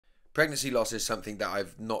Pregnancy loss is something that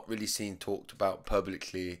I've not really seen talked about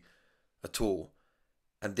publicly at all.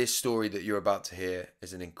 And this story that you're about to hear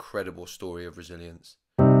is an incredible story of resilience.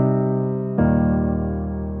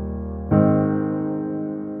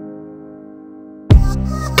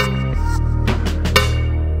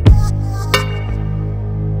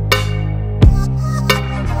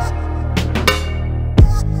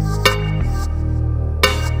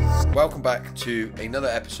 Welcome back to another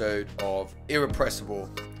episode of Irrepressible.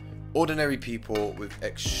 Ordinary people with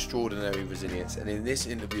extraordinary resilience. And in this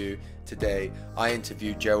interview today, I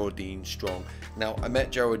interviewed Geraldine Strong. Now, I met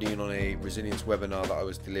Geraldine on a resilience webinar that I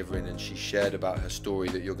was delivering, and she shared about her story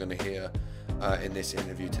that you're going to hear in this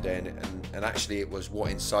interview today. And actually, it was what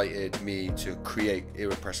incited me to create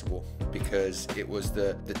Irrepressible, because it was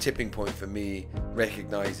the tipping point for me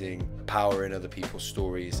recognizing power in other people's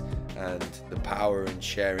stories and the power in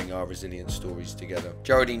sharing our resilience stories together.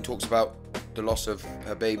 Geraldine talks about the loss of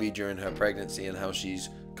her baby during her pregnancy and how she's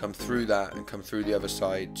come through that and come through the other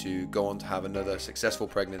side to go on to have another successful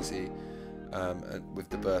pregnancy with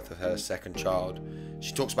the birth of her second child.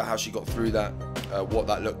 She talks about how she got through that, what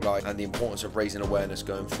that looked like, and the importance of raising awareness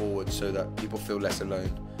going forward so that people feel less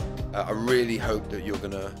alone. I really hope that you're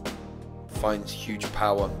going to find huge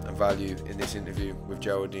power and value in this interview with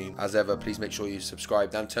Geraldine. As ever, please make sure you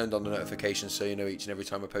subscribed and turned on the notifications so you know each and every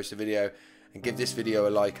time I post a video. And give this video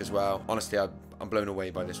a like as well. Honestly, I'm blown away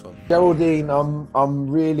by this one. Geraldine, I'm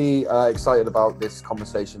really excited about this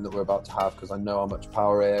conversation that we're about to have, because I know how much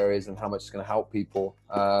power there is and how much it's going to help people.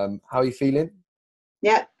 How are you feeling?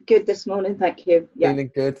 Yeah, good this morning, thank you. Yeah.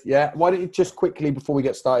 Feeling good? Yeah. Why don't you just quickly, before we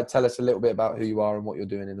get started, tell us a little bit about who you are and what you're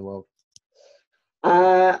doing in the world?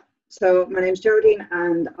 So my name's Geraldine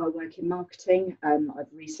and I work in marketing.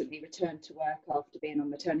 I've recently returned to work after being on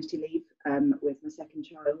maternity leave with my second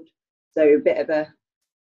child. So a bit of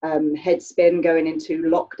a head spin going into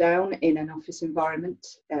lockdown in an office environment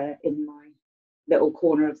in my little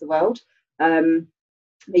corner of the world. But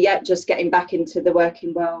yeah, just getting back into the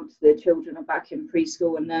working world. The children are back in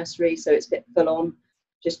preschool and nursery, so it's a bit full on,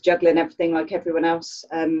 just juggling everything like everyone else.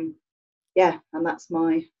 Yeah, and that's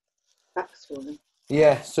my backstory.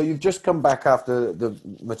 Yeah, so you've just come back after the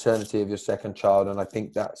maternity of your second child, and I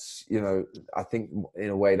think that's, I think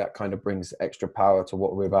in a way that kind of brings extra power to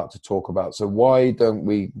what we're about to talk about. So why don't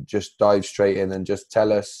we just dive straight in and just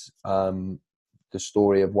tell us the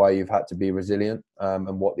story of why you've had to be resilient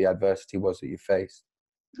and what the adversity was that you faced?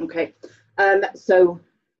 Okay, so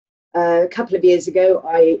a couple of years ago,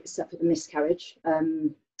 I suffered a miscarriage.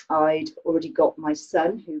 I'd already got my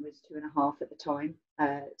son, who was 2.5 at the time.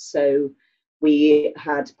 So we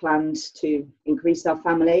had planned to increase our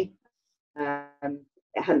family. It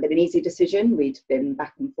hadn't been an easy decision. We'd been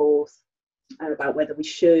back and forth about whether we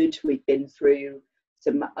should. We'd been through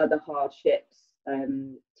some other hardships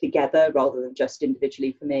together rather than just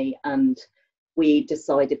individually for me. And we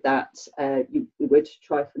decided that we would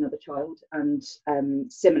try for another child. And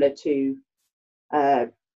similar to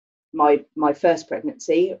my first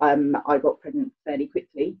pregnancy, I got pregnant fairly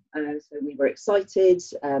quickly. So we were excited.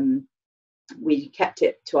 We kept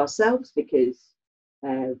it to ourselves because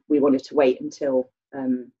we wanted to wait until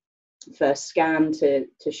first scan to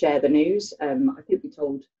share the news. I think we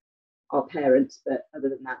told our parents, but other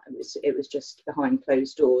than that, it was just behind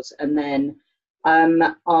closed doors. And then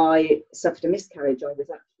I suffered a miscarriage. I was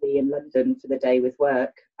actually in London for the day with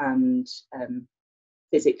work and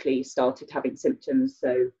physically started having symptoms.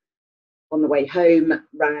 So on the way home,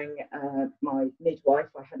 rang my midwife.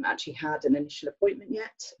 I hadn't actually had an initial appointment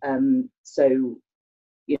yet. So,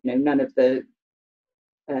 none of the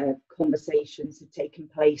conversations had taken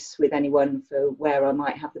place with anyone for where I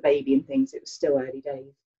might have the baby and things. It was still early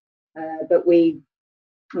days. But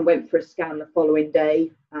I went for a scan the following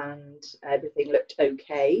day and everything looked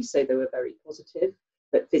okay. So they were very positive.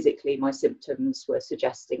 But physically, my symptoms were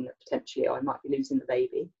suggesting that potentially I might be losing the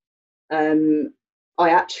baby. I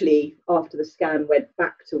actually, after the scan, went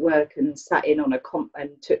back to work and sat in on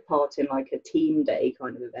and took part in like a team day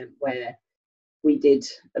kind of event where we did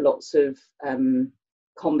lots of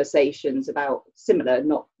conversations about similar,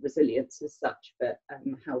 not resilience as such, but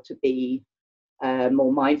how to be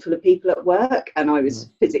more mindful of people at work. And I was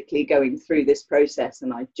physically going through this process,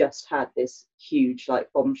 and I just had this huge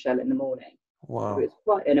bombshell in the morning. Wow. So it was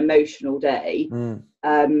quite an emotional day.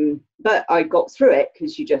 But I got through it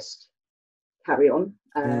because you just carry on,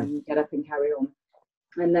 get up and carry on.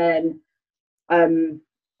 And then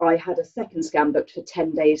I had a second scan booked for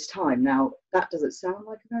 10 days time. Now that doesn't sound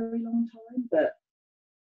like a very long time, but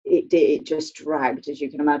it just dragged, as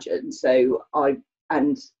you can imagine. So I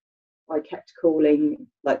kept calling.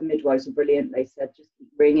 Like, the midwives are brilliant. They said, just keep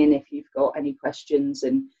ringing if you've got any questions.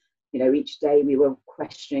 And you know, each day we were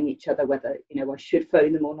questioning each other whether, you know, I should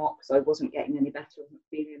phone them or not, because I wasn't getting any better, I wasn't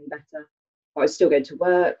feeling any better. But I was still going to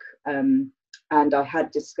work, and I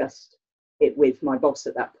had discussed it with my boss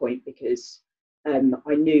at that point, because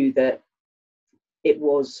I knew that I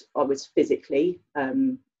was physically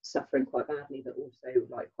suffering quite badly, but also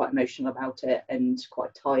like quite emotional about it and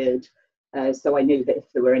quite tired. So I knew that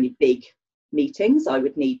if there were any big meetings, I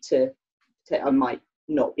would need I might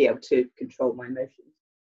not be able to control my emotions.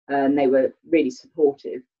 And they were really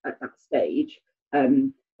supportive at that stage.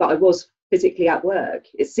 But I was physically at work.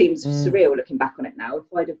 It seems surreal looking back on it now. If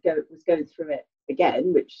I'd was going through it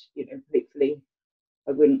again, which, you know, hopefully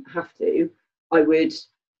I wouldn't have to, I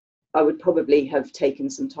would probably have taken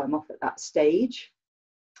some time off at that stage.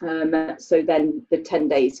 So then the 10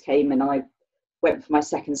 days came and I went for my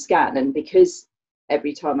second scan. And because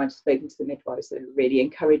every time I'd spoken to the midwives, they were really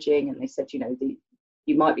encouraging, and they said, you know,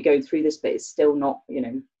 you might be going through this, but it's still not, you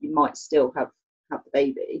know, you might still have the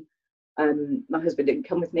baby. My husband didn't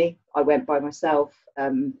come with me. I went by myself,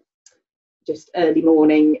 just early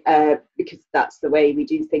morning, because that's the way we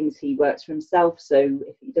do things. He works for himself, so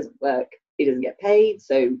if he doesn't work, he doesn't get paid.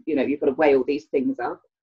 So, you know, you've got to weigh all these things up.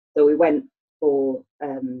 So we went for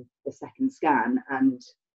the second scan, and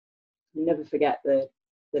I'll never forget the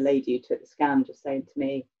lady who took the scan just saying to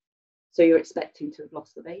me, "So you're expecting to have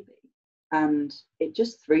lost the baby?" And it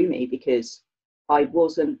just threw me, because I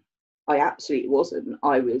absolutely wasn't.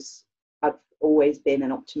 I've always been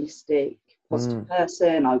an optimistic, positive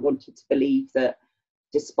person. I wanted to believe that,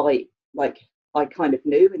 despite, like, I kind of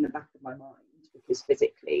knew in the back of my mind, because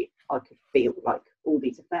physically I could feel like all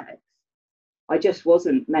these effects, I just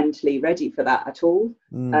wasn't mentally ready for that at all.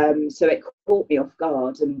 So it caught me off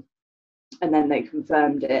guard, and then they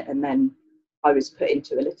confirmed it, and then I was put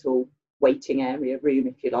into a little waiting area room,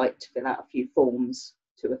 if you like, to fill out a few forms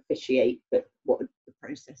to officiate that what the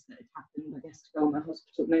process that had happened, I guess, to go on my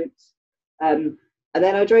hospital notes. And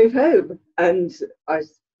then I drove home, and I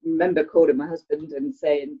remember calling my husband and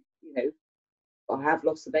saying, you know, I have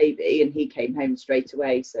lost the baby, and he came home straight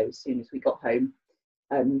away. So as soon as we got home,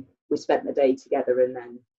 we spent the day together, and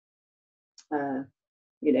then,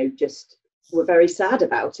 you know, just were very sad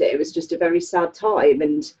about it. It was just a very sad time.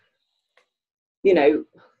 And, you know,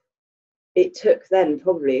 it took then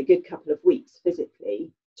probably a good couple of weeks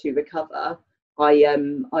physically to recover. I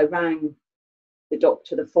rang the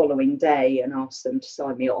doctor the following day and asked them to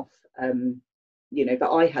sign me off, you know,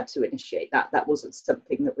 but I had to initiate that. That wasn't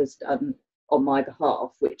something that was done on my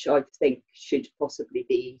behalf, which I think should possibly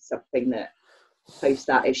be something that post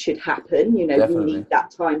that it should happen. You know, Definitely. You need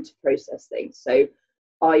that time to process things. So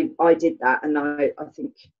I did that, and I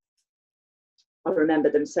think I remember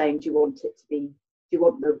them saying, do you want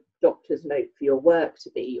the doctor's note for your work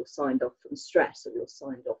to be you're signed off from stress, or you're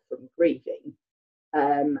signed off from grieving?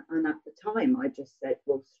 And at the time I just said,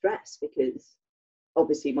 well, stress, because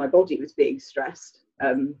obviously my body was being stressed.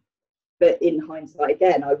 But in hindsight,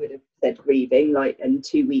 again, I would have said grieving, like, and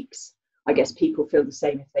 2 weeks, I guess people feel the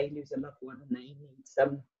same if they lose a loved one and they need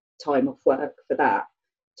some time off work for that.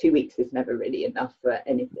 2 weeks is never really enough for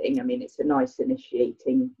anything. I mean, it's a nice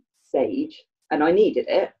initiating stage, and I needed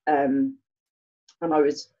it. And I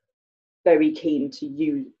was very keen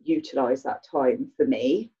to utilise that time for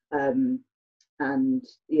me. And,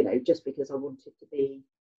 you know, just because I wanted to be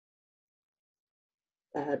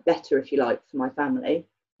better, if you like, for my family.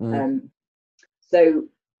 So,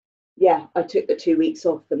 yeah, I took the 2 weeks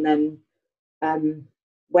off, and then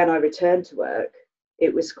when I returned to work,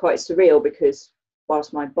 it was quite surreal, because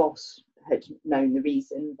whilst my boss had known the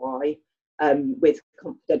reason why, with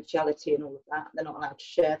confidentiality and all of that, they're not allowed to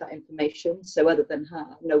share that information. So other than her,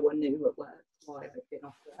 no one knew at work why I'd been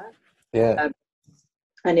off work. Yeah.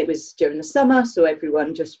 And it was during the summer, so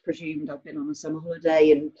everyone just presumed I'd been on a summer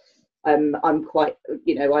holiday. And I'm quite,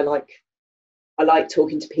 you know, I like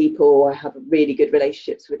talking to people. I have really good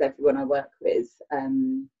relationships with everyone I work with,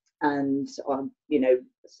 and you know,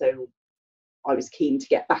 so I was keen to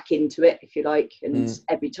get back into it, if you like. And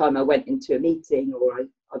every time I went into a meeting, or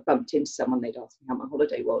I bumped into someone, they'd ask me how my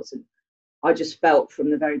holiday was, and I just felt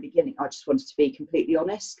from the very beginning I just wanted to be completely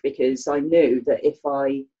honest, because I knew that if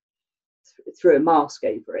I threw a mask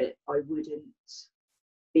over it, I wouldn't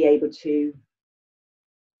be able to,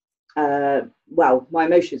 well, my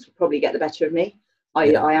emotions would probably get the better of me. I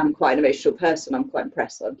am quite an emotional person. I'm quite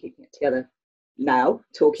impressed that I'm keeping it together now,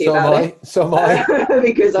 talking about it. So am I.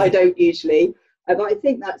 Because I don't usually. But I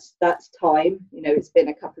think that's time. You know, it's been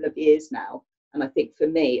a couple of years now, and I think for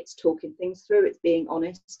me, it's talking things through. It's being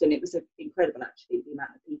honest, and it was incredible, actually, the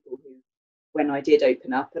amount of people who, when I did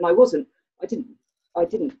open up, and I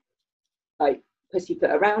didn't like pussyfoot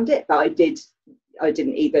around it, but I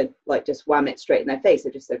didn't either like just wham it straight in their face.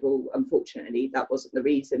 I just said, well, unfortunately, that wasn't the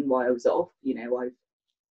reason why I was off. You know, I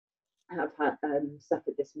have had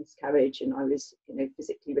suffered this miscarriage, and I was, you know,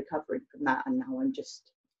 physically recovering from that, and now I'm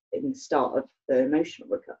just in the start of the emotional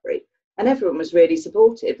recovery. And everyone was really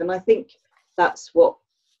supportive, and I think that's what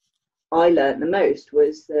I learned the most,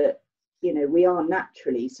 was that, you know, we are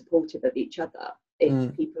naturally supportive of each other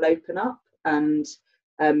if people open up. And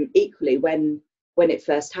equally, when it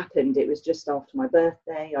first happened, it was just after my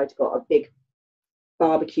birthday. I'd got a big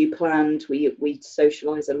barbecue planned. We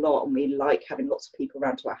socialise a lot, and we like having lots of people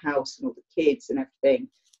around to our house and all the kids and everything.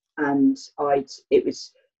 And it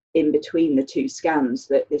was in between the two scans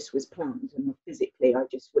that this was planned, and physically I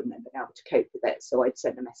just wouldn't have been able to cope with it. So I'd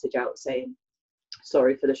sent a message out saying,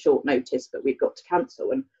 sorry for the short notice, but we've got to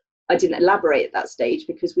cancel. And I didn't elaborate at that stage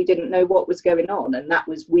because we didn't know what was going on, and that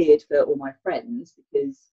was weird for all my friends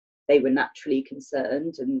because they were naturally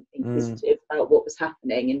concerned and inquisitive about what was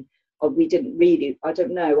happening. And we didn't really, I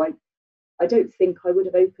don't know, I don't think I would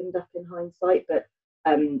have opened up in hindsight, but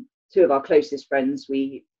two of our closest friends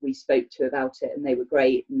we spoke to about it, and they were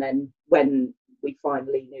great. And then when we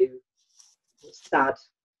finally knew the sad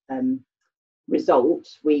result,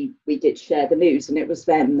 we did share the news, and it was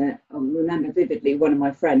then that I remember vividly one of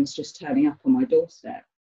my friends just turning up on my doorstep.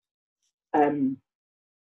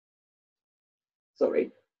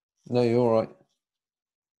 Sorry. No, you're all right.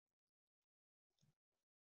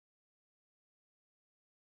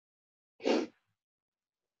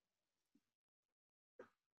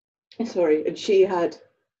 Sorry, and she had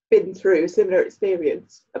been through a similar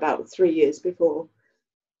experience about 3 years before.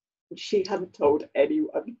 She hadn't told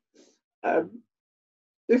anyone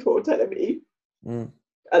before telling me,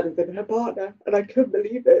 other than her partner, and I couldn't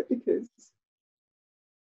believe it because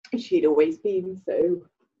she'd always been so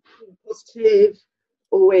positive,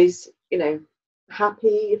 always, you know,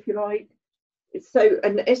 happy, if you like.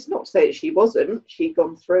 And it's not to say that she wasn't. She'd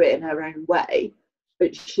gone through it in her own way,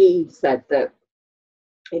 but she said that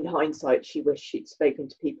in hindsight, she wished she'd spoken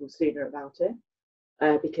to people sooner about it,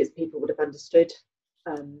 because people would have understood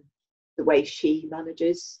the way she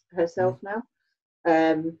manages herself now.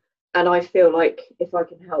 And I feel like if I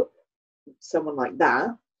can help someone like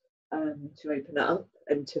that to open up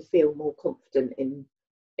and to feel more confident in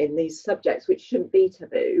these subjects, which shouldn't be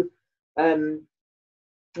taboo. And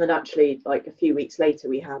actually, like a few weeks later,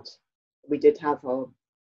 we did have our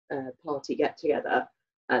party get together,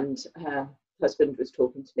 and her husband was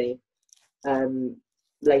talking to me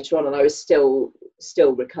later on, and I was still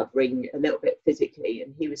recovering a little bit physically,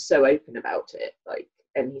 and he was so open about it, like,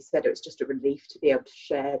 and he said it was just a relief to be able to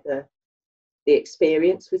share the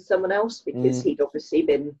experience with someone else, because he'd obviously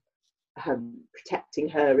been protecting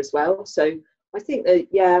her as well. So I think that,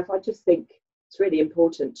 yeah, I just think it's really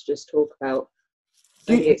important to just talk about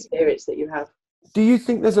any experience that you have. Do you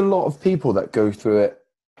think there's a lot of people that go through it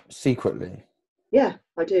secretly? Yeah,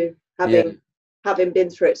 I do. Having been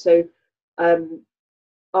through it. So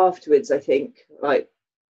afterwards, I think, like,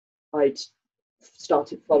 I'd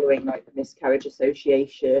started following like the Miscarriage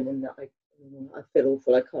Association, and I feel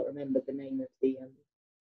awful, I can't remember the name of the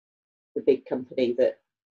big company that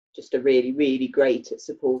just are really, really great at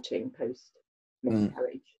supporting post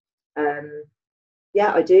miscarriage.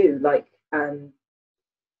 Yeah, I do. Like, I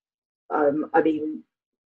mean,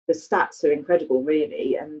 the stats are incredible,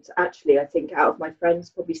 really. And actually, I think out of my friends,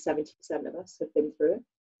 probably 70% of us have been through it.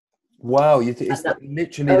 Wow, it's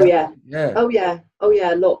literally. Oh yeah, yeah. Oh yeah,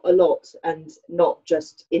 a lot, and not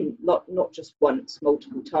just once,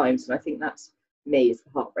 multiple times. And I think that's, me, is the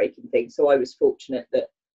heartbreaking thing. So I was fortunate that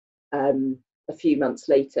a few months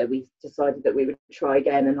later we decided that we would try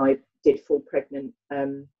again, and I did fall pregnant.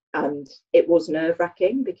 And it was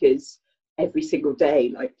nerve-wracking because every single day,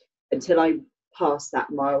 like, until I passed that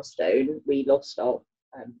milestone, we lost I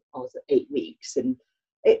was at 8 weeks. And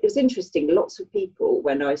it was interesting, lots of people,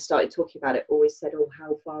 when I started talking about it, always said, oh,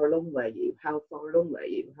 how far along were you? How far along were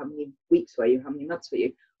you? How many weeks were you? How many months were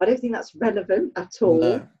you? I don't think that's relevant at all.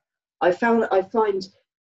 No. I find,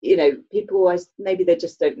 you know, people, maybe they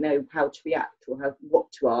just don't know how to react, or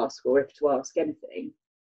what to ask, or if to ask anything.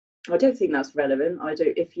 I don't think that's relevant.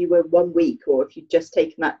 If you were 1 week, or if you'd just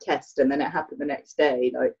taken that test and then it happened the next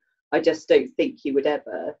day, like, I just don't think you would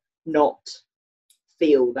ever not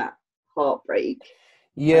feel that heartbreak.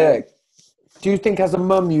 Yeah. Do you think as a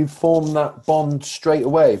mum you form that bond straight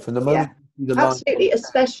away from the moment? Yeah, absolutely,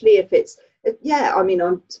 especially if it's, yeah, I mean,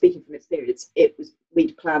 I'm speaking from experience.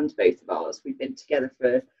 We'd planned both of ours. We'd been together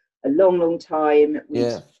for a long, long time.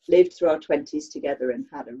 We'd lived through our 20s together and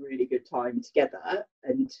had a really good time together,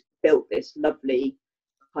 and built this lovely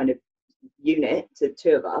kind of unit, the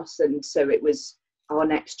two of us. And so it was our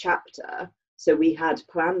next chapter. So we had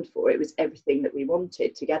planned for it. It was everything that we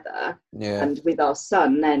wanted together. Yeah. And with our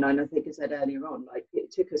son then, and I think I said earlier on, like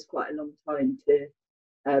it took us quite a long time to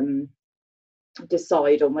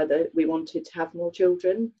decide on whether we wanted to have more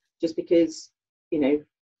children, just because, you know,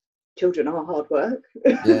 children are hard work.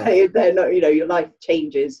 Yeah. They're not, you know, your life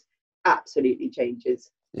changes, absolutely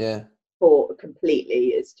changes. Yeah. For completely,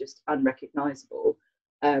 it's just unrecognizable.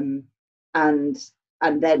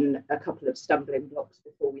 And then a couple of stumbling blocks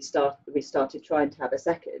before we started trying to have a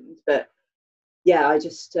second. But yeah, I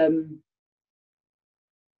just I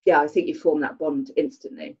think you form that bond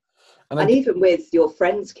instantly. And even with your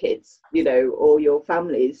friends' kids, you know, or your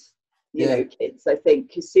family's, you know, kids, I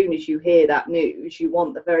think as soon as you hear that news, you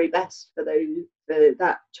want the very best for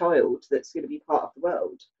that child that's going to be part of the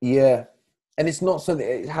world. Yeah. And it's not something,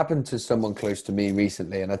 it happened to someone close to me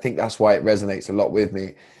recently. And I think that's why it resonates a lot with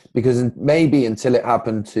me, because maybe until it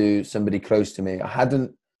happened to somebody close to me, I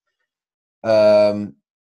hadn't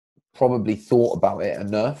probably thought about it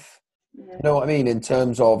enough. Yeah. You know what I mean? In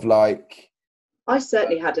terms of like, I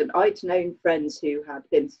certainly hadn't. I'd known friends who had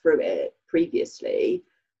been through it previously,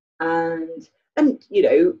 and you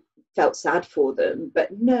know, felt sad for them,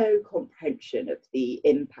 but no comprehension of the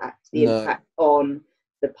impact on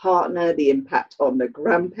the partner, the impact on the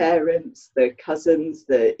grandparents, the cousins,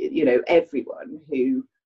 the, you know, everyone who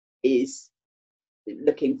is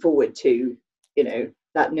looking forward to, you know,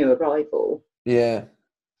 that new arrival. Yeah.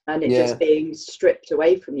 And it just being stripped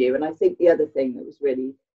away from you. And I think the other thing that was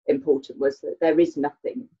really important was that there is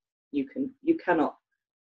nothing you cannot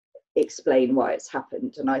explain why it's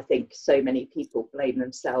happened. And I think so many people blame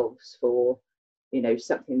themselves for, you know,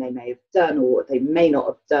 something they may have done or they may not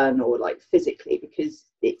have done, or like physically, because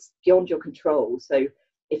it's beyond your control. So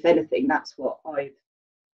if anything, that's what I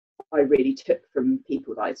really took from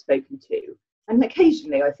people that I've spoken to. And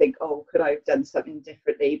occasionally I think, oh, could I have done something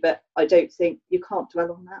differently? But I don't think, you can't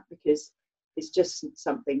dwell on that, because it's just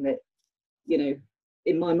something that, you know,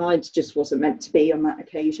 in my mind just wasn't meant to be on that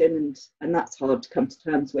occasion. And that's hard to come to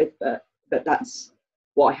terms with, but that's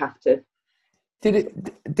what I have to.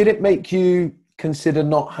 Did it make you consider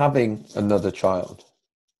not having another child?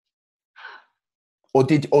 Or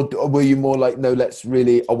were you more like, no,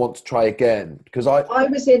 I want to try again? Because I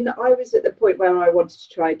was at the point where I wanted to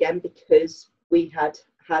try again, because we had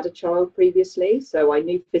a child previously, so I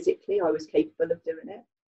knew physically I was capable of doing it,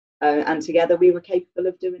 and together we were capable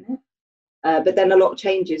of doing it. But then a lot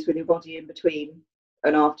changes with your body in between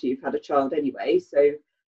and after you've had a child anyway. So,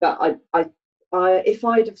 but I if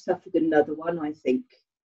I'd have suffered another one, I think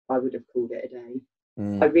I would have called it a day.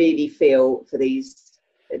 I really feel for these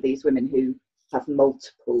women who have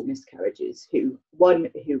multiple miscarriages, who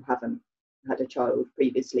haven't had a child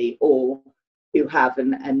previously, or who have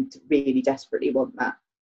and really desperately want that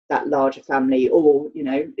larger family, or, you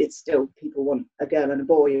know, it's still, people want a girl and a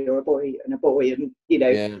boy, or a boy and a boy, and, you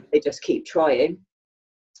know, they just keep trying.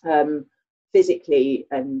 Physically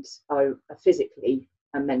and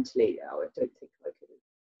mentally, I don't think I could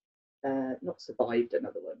have not survived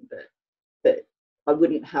another one, but I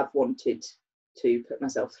wouldn't have wanted to put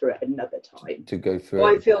myself through it another time. To go through so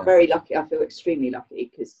it. I feel very lucky. I feel extremely lucky,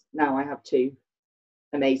 because now I have two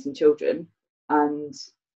amazing children, and,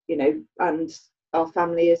 you know, and our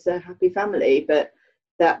family is a happy family. But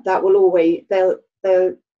that will always, that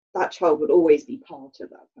child would always be part of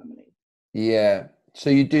that family. Yeah. So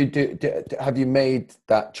you do have you made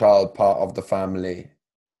that child part of the family?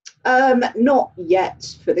 Not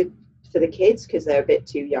yet for the kids, because they're a bit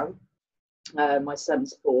too young. My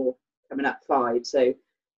son's 4, coming up 5. So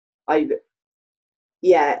and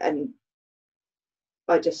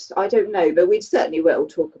I don't know, but we certainly will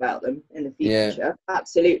talk about them in the future. Yeah.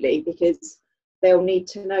 Absolutely, because they'll need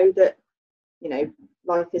to know that, you know,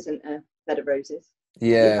 life isn't a bed of roses.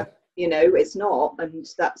 Yeah. You know, it's not, and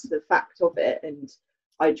that's the fact of it. And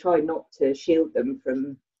I try not to shield them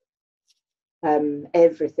from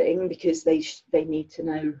everything, because they need to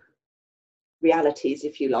know realities,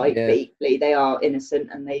 if you like. But equally, they are innocent,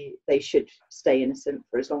 and they should stay innocent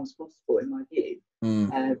for as long as possible, in my view.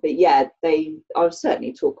 But yeah, I'll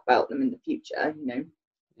certainly talk about them in the future, you know.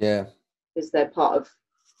 Yeah. Because they're part of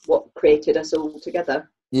what created us all together.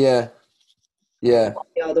 Yeah. Yeah.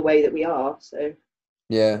 We are the way that we are. So.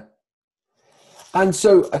 Yeah. And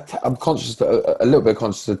so I'm conscious, a little bit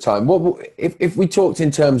conscious of time. What if we talked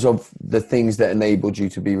in terms of the things that enabled you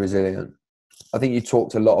to be resilient? I think you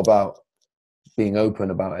talked a lot about being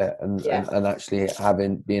open about it, and actually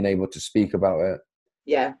being able to speak about it.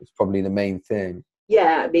 Yeah, it's probably the main thing.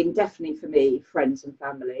 Yeah, I mean, definitely for me, friends and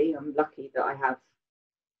family. I'm lucky that I have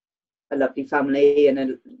a lovely family,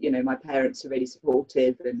 and you know, my parents are really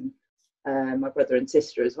supportive, and my brother and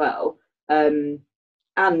sister as well. And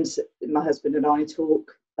my husband and I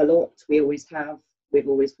talk a lot. We always have. We've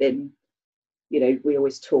always been, we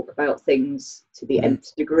always talk about things to the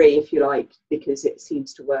nth degree, if you like, because it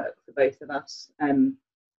seems to work for both of us.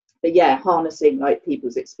 But yeah, harnessing like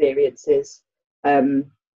people's experiences,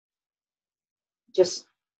 just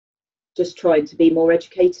trying to be more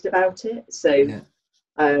educated about it. So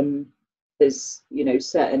there's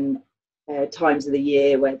certain times of the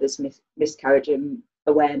year where there's miscarriage and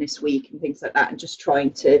awareness week and things like that, and just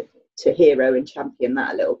trying to hero and champion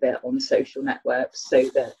that a little bit on social networks so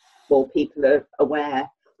that more people are aware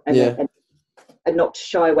and not to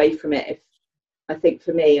shy away from it. I think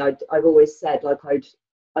for me, I've always said like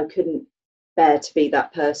I couldn't bear to be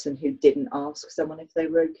that person who didn't ask someone if they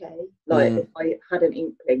were okay. Like if I had an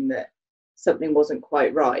inkling that something wasn't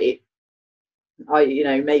quite right,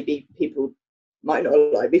 maybe people might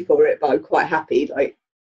not like me for it, but I'm quite happy like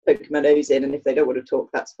poking my nose in, and if they don't want to talk,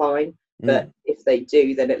 that's fine. But if they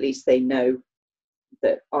do, then at least they know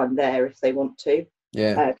that I'm there if they want to.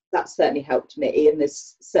 That's certainly helped me, and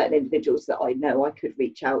there's certain individuals that I know I could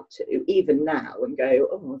reach out to even now and go,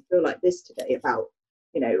 oh, I feel like this today about,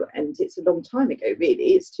 and it's a long time ago,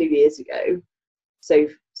 really, it's 2 years ago. So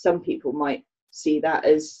some people might see that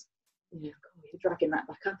as, you're dragging that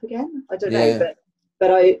back up again. I don't know,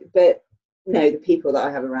 but no, the people that I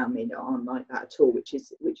have around me aren't like that at all, which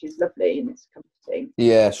is lovely, and it's comforting.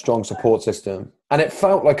 Yeah, strong support system. And it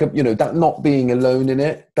felt like that not being alone in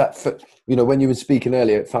it, when you were speaking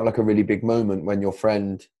earlier, it felt like a really big moment when your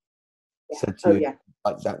friend said to you,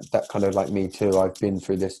 like that kind of like, me too, I've been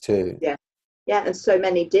through this too. Yeah, and so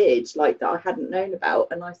many did, like, that I hadn't known about,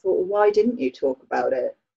 and I thought, well, why didn't you talk about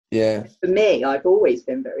it? For me, I've always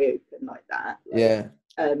been very open like that.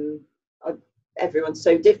 Everyone's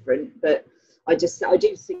so different, but I do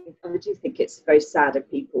think it's very sad if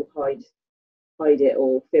people hide it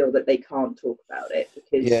or feel that they can't talk about it,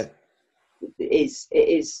 because it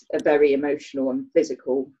is a very emotional and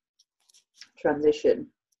physical transition.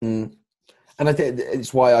 And I think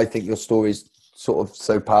it's why I think your story is sort of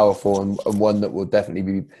so powerful, and one that will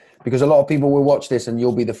definitely be, because a lot of people will watch this and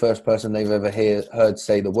you'll be the first person they've ever heard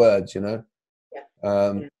say the words, and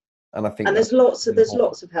I think, and there's lots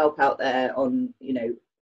of help out there on,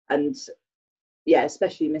 and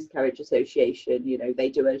especially Miscarriage Association, they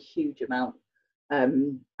do a huge amount,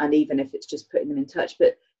 and even if it's just putting them in touch,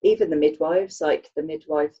 but even the midwives, like the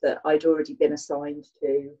midwife that I'd already been assigned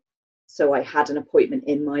to, so I had an appointment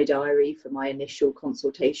in my diary for my initial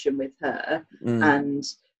consultation with her, and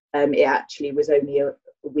it actually was only a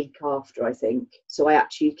week after, I think, so I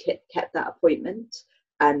actually kept that appointment,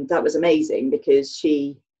 and that was amazing, because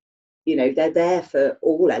she, they're there for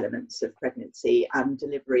all elements of pregnancy and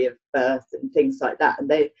delivery of birth and things like that,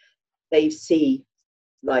 and they see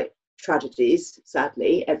like tragedies,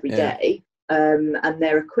 sadly, every day, and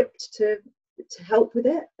they're equipped to help with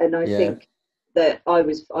it. And I think that I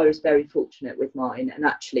was very fortunate with mine, and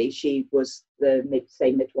actually she was the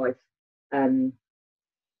same midwife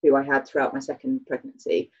who I had throughout my second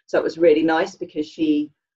pregnancy, so it was really nice, because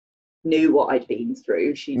she knew what I'd been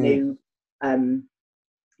through. She knew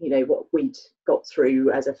what we'd got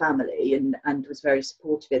through as a family, and was very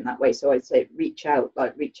supportive in that way. So I'd say reach out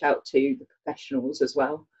to the professionals as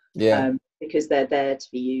well, because they're there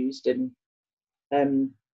to be used.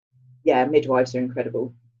 And midwives are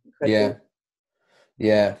incredible.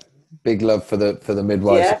 Big love for the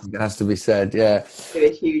midwives, it has to be said. Do a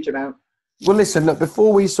huge amount. Well, listen, look,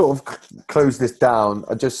 before we sort of close this down,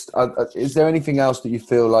 is there anything else that you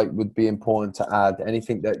feel like would be important to add?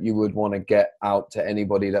 Anything that you would want to get out to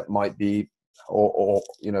anybody that might be, or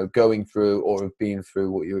going through or have been through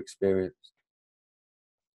what you experienced?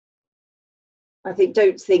 I think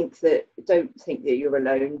don't think that you're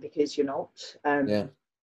alone, because you're not.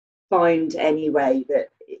 Find any way that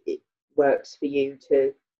it works for you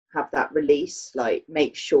to have that release. Like,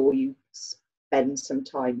 make sure you spend some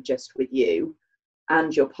time just with you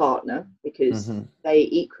and your partner, because they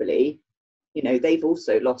equally, they've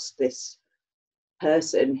also lost this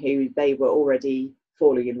person who they were already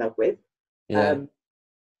falling in love with. Don't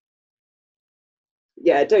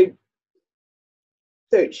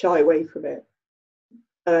shy away from it.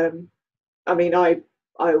 I mean, I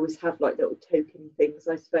always have like little token things,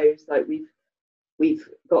 I suppose. Like we've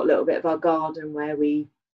got a little bit of our garden where we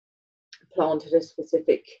planted a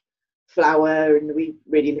specific flower, and we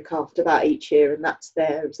really look after that each year, and that's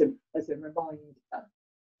there as a reminder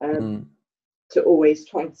to always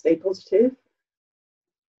try and stay positive.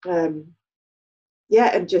 And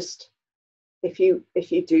just if you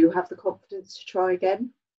do have the confidence to try again,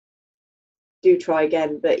 do try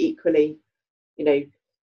again. But equally,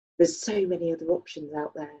 there's so many other options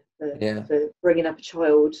out there for bringing up a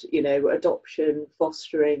child, you know, adoption,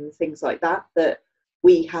 fostering, things like that, that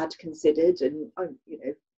we had considered. And, you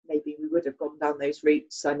know, maybe we would have gone down those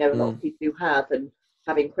routes. I know a lot of people who have, and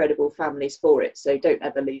have incredible families for it. So don't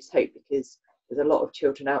ever lose hope, because there's a lot of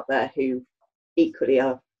children out there who equally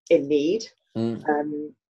are in need,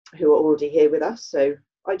 who are already here with us. So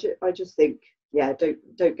I just think, yeah,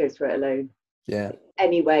 don't go through it alone. Yeah.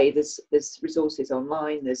 Anyway, there's resources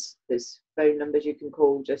online. There's phone numbers you can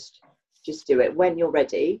call. Just do it when you're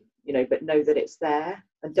ready, you know. But know that it's there,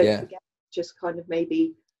 and don't forget. Just kind of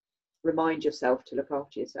maybe remind yourself to look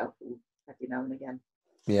after yourself every now and again.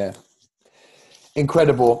 Yeah.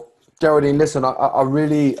 Incredible. Geraldine, listen, I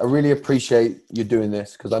really appreciate you doing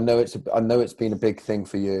this, because I know it's been a big thing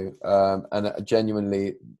for you, and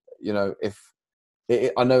genuinely, you know,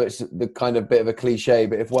 I know it's the kind of bit of a cliche,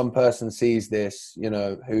 but if one person sees this, you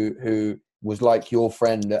know, who was like your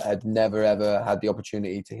friend that had never ever had the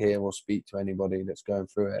opportunity to hear or speak to anybody that's going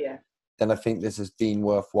through it, then I think this has been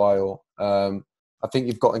worthwhile. I think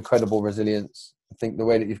you've got incredible resilience. I think the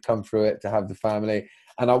way that you've come through it, to have the family,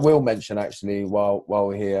 and I will mention actually while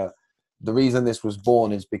we're here, the reason this was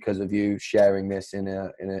born is because of you sharing this in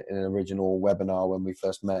an original webinar when we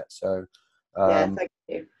first met. So thank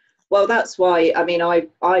you. Well, that's why, I mean,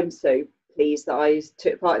 I'm so pleased that I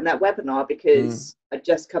took part in that webinar, because I'd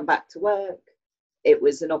just come back to work. It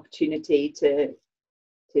was an opportunity to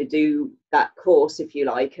do that course, if you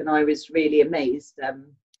like, and I was really amazed at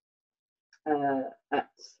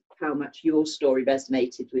how much your story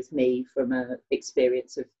resonated with me, from an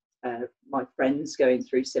experience of my friends going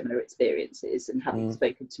through similar experiences and having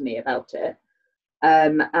spoken to me about it.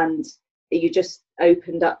 And you just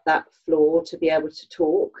opened up that floor to be able to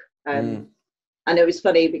talk. And it was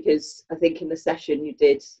funny, because I think in the session you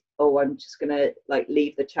did, I'm just going to like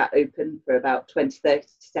leave the chat open for about 20-30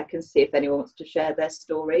 seconds, see if anyone wants to share their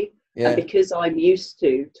story. And because I'm used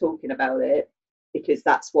to talking about it, because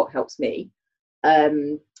that's what helps me,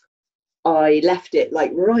 I left it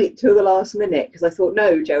like right till the last minute, because I thought,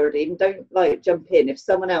 no, Geraldine, don't like jump in. If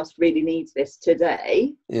someone else really needs this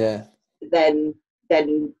today, then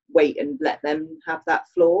wait and let them have that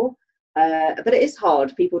floor. But it is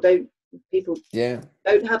hard. People don't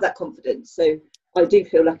have that confidence. So I do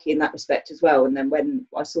feel lucky in that respect as well. And then when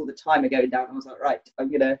I saw the timer going down, I was like, right,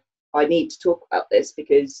 I need to talk about this,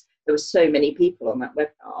 because there were so many people on that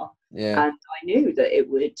webinar, and I knew that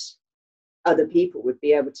other people would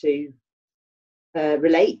be able to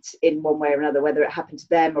relate in one way or another, whether it happened to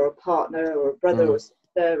them or a partner or a brother or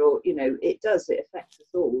sister, or, you know, it affects us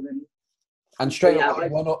all. And straight away,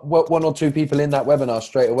 one or two people in that webinar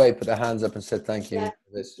straight away put their hands up and said thank you. Yeah,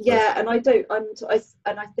 for this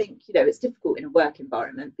and I think, you know, it's difficult in a work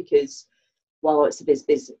environment, because while it's a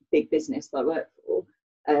big business that I work for,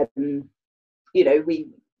 you know,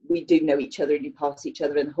 we do know each other, and you pass each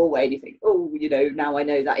other in the hallway and you think, oh, you know, now I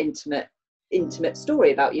know that intimate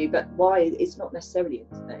story about you. But why? It's not necessarily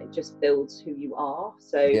intimate, it just builds who you are.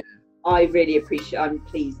 So I really appreciate, I'm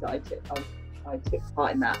pleased that I took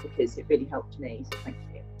part in that, because it really helped me. So thank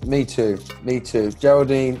you. Me too.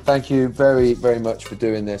 Geraldine, thank you very, very much for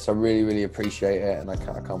doing this. I really, really appreciate it, and I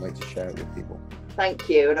can't wait to share it with people. Thank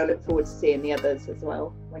you, and I look forward to seeing the others as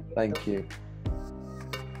well. Thank you.